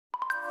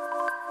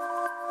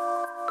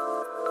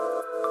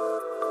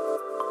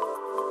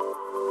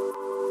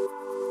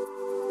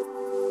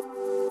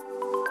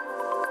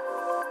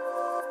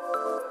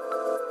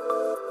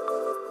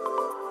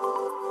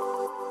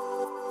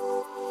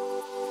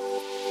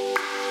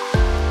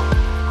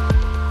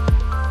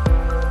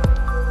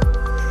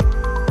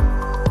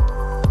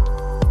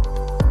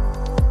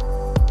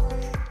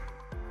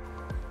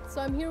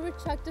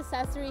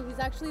Sasori. He's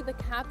actually the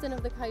captain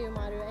of the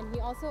Kayumaru, and he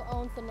also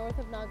owns the North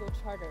of Nago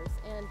charters.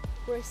 And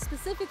we're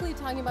specifically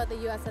talking about the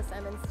USS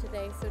Emmons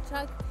today. So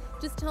Chuck,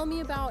 just tell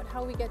me about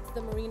how we get to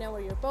the marina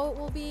where your boat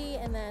will be,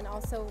 and then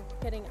also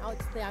getting out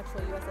to the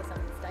actual USS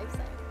Emmons dive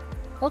site.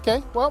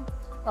 Okay, well,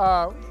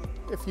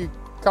 if you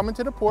come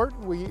into the port,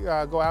 we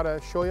go out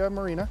of Shoya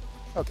Marina,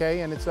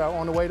 okay, and it's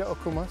on the way to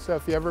Okuma. So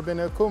if you've ever been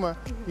to Okuma,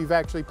 you've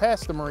actually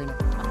passed the marina.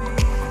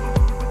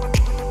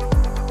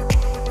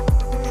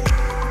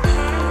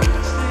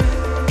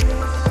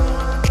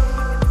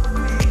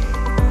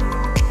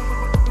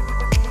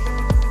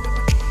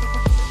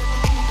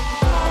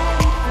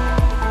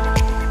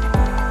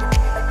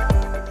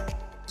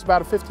 It's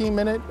about a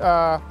 15-minute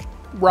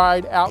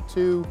ride out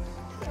to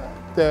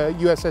the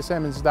USS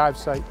Emmons dive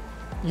site.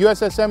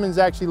 USS Emmons is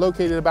actually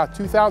located about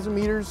 2,000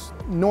 meters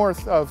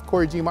north of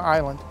Kouri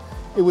Island.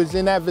 It was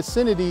in that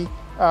vicinity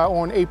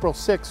on April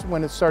 6th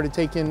when it started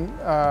taking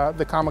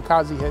the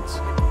kamikaze hits.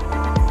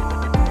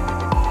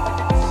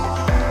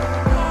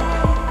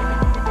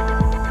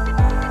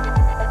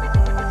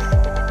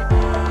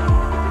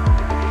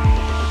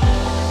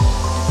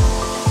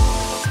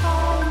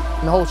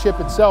 And the whole ship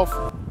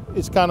itself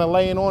is kind of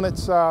laying on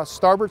its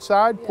starboard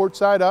side, port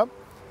side up,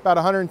 about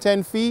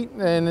 110 feet,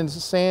 and then the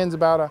sand's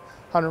about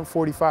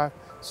 145.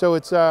 So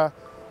it's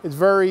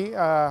very,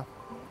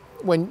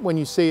 when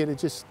you see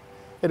it,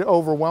 it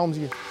overwhelms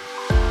you.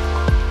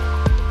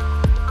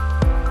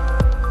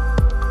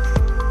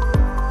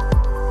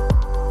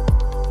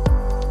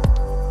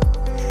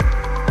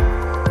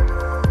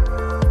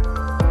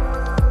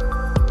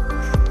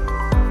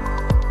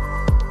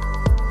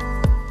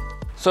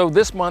 So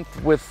this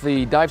month, with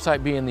the dive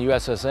site being the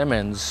USS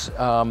Emmons,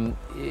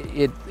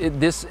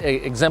 this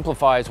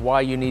exemplifies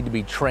why you need to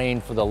be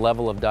trained for the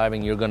level of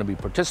diving you're going to be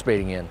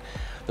participating in.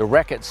 The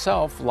wreck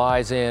itself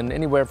lies in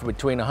anywhere from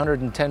between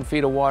 110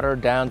 feet of water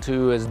down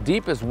to as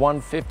deep as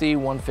 150,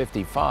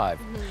 155,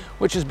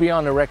 which is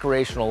beyond the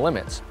recreational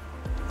limits.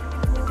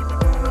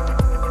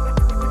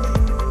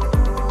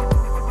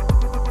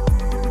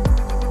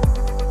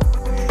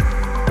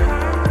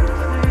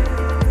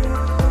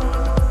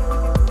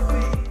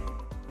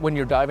 When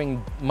you're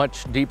diving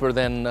much deeper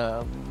than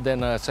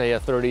say a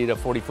 30 to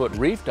 40 foot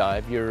reef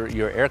dive,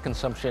 your air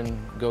consumption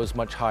goes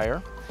much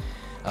higher.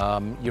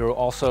 You're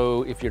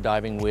also, if you're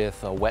diving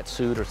with a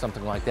wetsuit or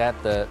something like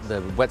that,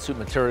 the wetsuit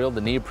material,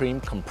 the neoprene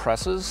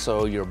compresses,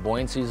 so your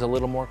buoyancy is a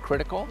little more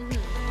critical.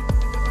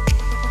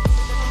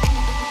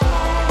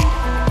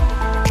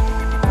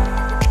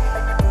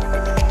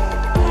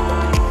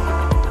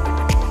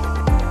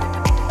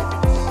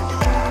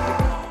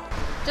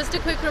 Just a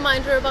quick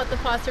reminder about the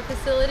Foster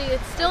facility.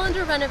 It's still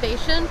under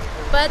renovation,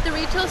 but the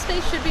retail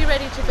space should be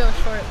ready to go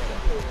shortly.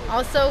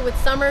 Also, with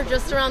summer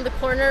just around the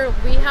corner,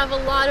 we have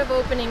a lot of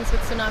openings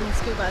with Tsunami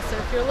Scuba, so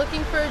if you're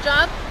looking for a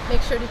job,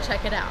 make sure to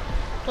check it out.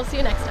 We'll see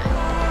you next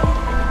time.